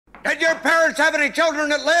Did your parents have any children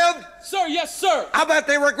that lived? Sir, yes, sir. I bet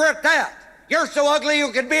they regret that. You're so ugly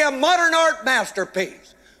you could be a modern art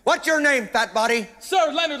masterpiece. What's your name, fat body?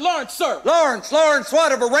 Sir, Leonard Lawrence, sir. Lawrence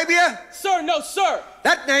what, of Arabia? Sir, no, sir.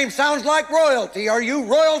 That name sounds like royalty. Are you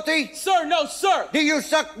royalty? Sir, no, sir. Do you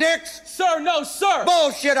suck dicks? Sir, no, sir.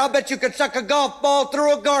 Bullshit, I'll bet you could suck a golf ball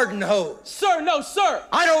through a garden hose. Sir, no, sir.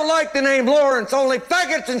 I don't like the name Lawrence. Only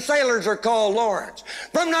faggots and sailors are called Lawrence.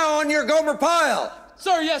 From now on, you're Gomer Pyle.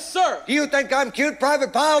 Sir, yes, sir. Do you think I'm cute,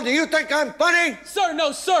 Private Pyle? Do you think I'm funny? Sir,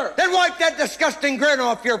 no, sir. Then wipe that disgusting grin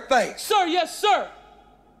off your face. Sir, yes, sir.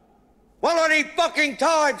 Well, any fucking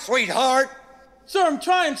time, sweetheart. Sir, I'm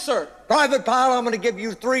trying, sir. Private Pyle, I'm gonna give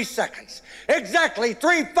you 3 seconds. Exactly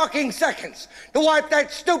 3 fucking seconds to wipe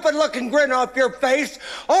that stupid-looking grin off your face,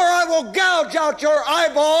 or I will gouge out your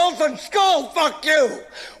eyeballs and skull fuck you.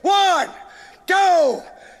 1, 2,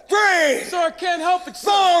 3. Sir, I can't help it,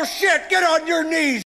 sir. Bullshit! Get on your knees.